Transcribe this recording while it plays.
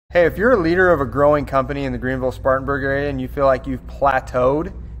Hey, if you're a leader of a growing company in the Greenville-Spartanburg area and you feel like you've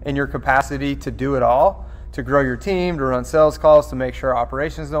plateaued in your capacity to do it all, to grow your team, to run sales calls, to make sure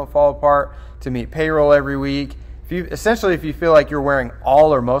operations don't fall apart, to meet payroll every week, if you feel like you're wearing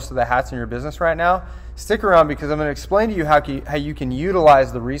all or most of the hats in your business right now, stick around because I'm going to explain to you how you can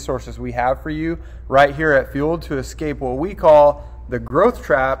utilize the resources we have for you right here at FUELED to escape what we call the growth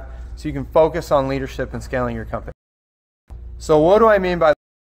trap so you can focus on leadership and scaling your company. So what do I mean by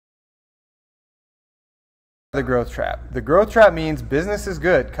the growth trap? The growth trap means business is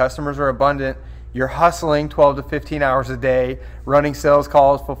good, customers are abundant, you're hustling 12 to 15 hours a day, running sales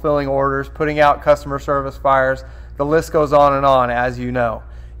calls, fulfilling orders, putting out customer service fires. The list goes on and on, as you know.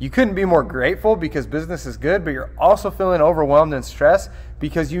 You couldn't be more grateful because business is good, but you're also feeling overwhelmed and stressed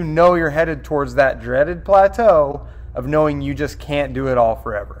because you know you're headed towards that dreaded plateau of knowing you just can't do it all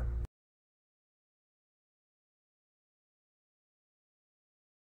forever.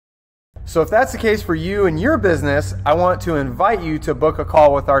 So if that's the case for you and your business, I want to invite you to book a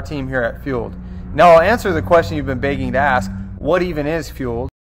call with our team here at FUELED. Now I'll answer the question you've been begging to ask, what even is FUELED?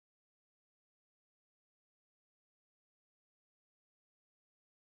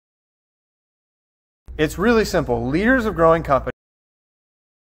 It's really simple. Leaders of growing companies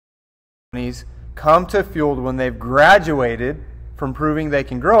come to FUELED when they've graduated from proving they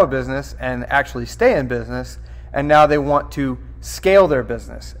can grow a business and actually stay in business, and now they want to scale their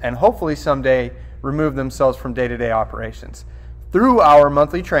business and hopefully someday remove themselves from day-to-day operations. Through our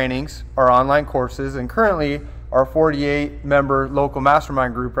monthly trainings, our online courses, and currently our 48-member local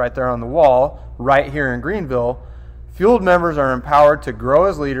mastermind group right there on the wall, right here in Greenville, FUELED members are empowered to grow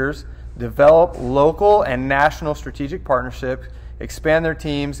as leaders, develop local and national strategic partnerships, expand their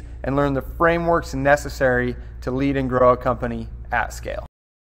teams, and learn the frameworks necessary to lead and grow a company at scale.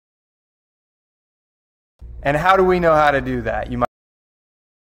 And how do we know how to do that? You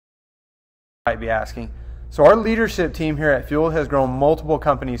might be asking. So our leadership team here at FUELED has grown multiple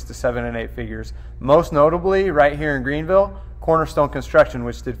companies to 7 and 8 figures. Most notably, right here in Greenville, Cornerstone Construction,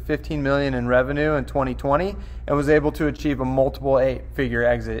 which did $15 million in revenue in 2020 and was able to achieve a multiple 8-figure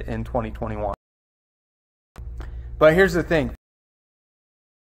exit in 2021. But here's the thing.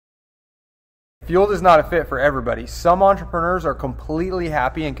 FUELED is not a fit for everybody. Some entrepreneurs are completely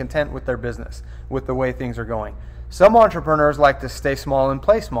happy and content with their business, with the way things are going. Some entrepreneurs like to stay small and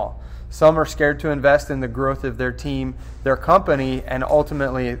play small. Some are scared to invest in the growth of their team, their company, and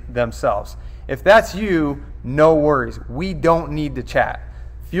ultimately themselves. If that's you, no worries. We don't need to chat.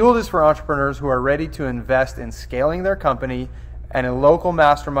 FUELED is for entrepreneurs who are ready to invest in scaling their company and a local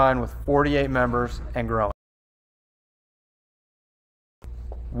mastermind with 48 members and growing.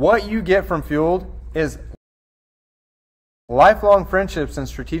 What you get from FUELED is lifelong friendships and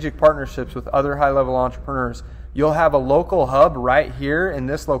strategic partnerships with other high-level entrepreneurs. You'll have a local hub right here in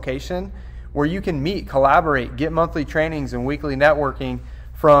this location where you can meet, collaborate, get monthly trainings and weekly networking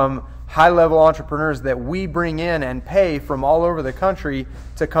from high-level entrepreneurs that we bring in and pay from all over the country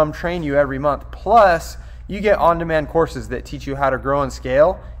to come train you every month. Plus, you get on-demand courses that teach you how to grow and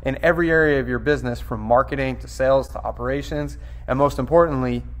scale in every area of your business, from marketing to sales to operations, and most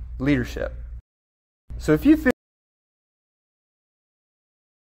importantly, leadership. So if you feel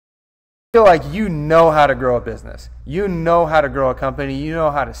like you know how to grow a business, you know how to grow a company, you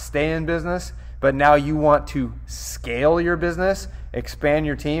know how to stay in business, but now you want to scale your business, expand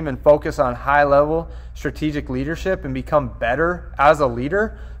your team, and focus on high-level strategic leadership and become better as a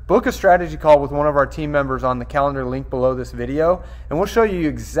leader, book a strategy call with one of our team members on the calendar link below this video, and we'll show you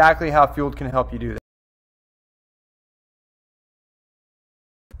exactly how FUELED can help you do that.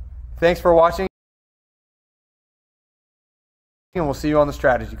 Thanks for watching, and we'll see you on the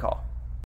strategy call.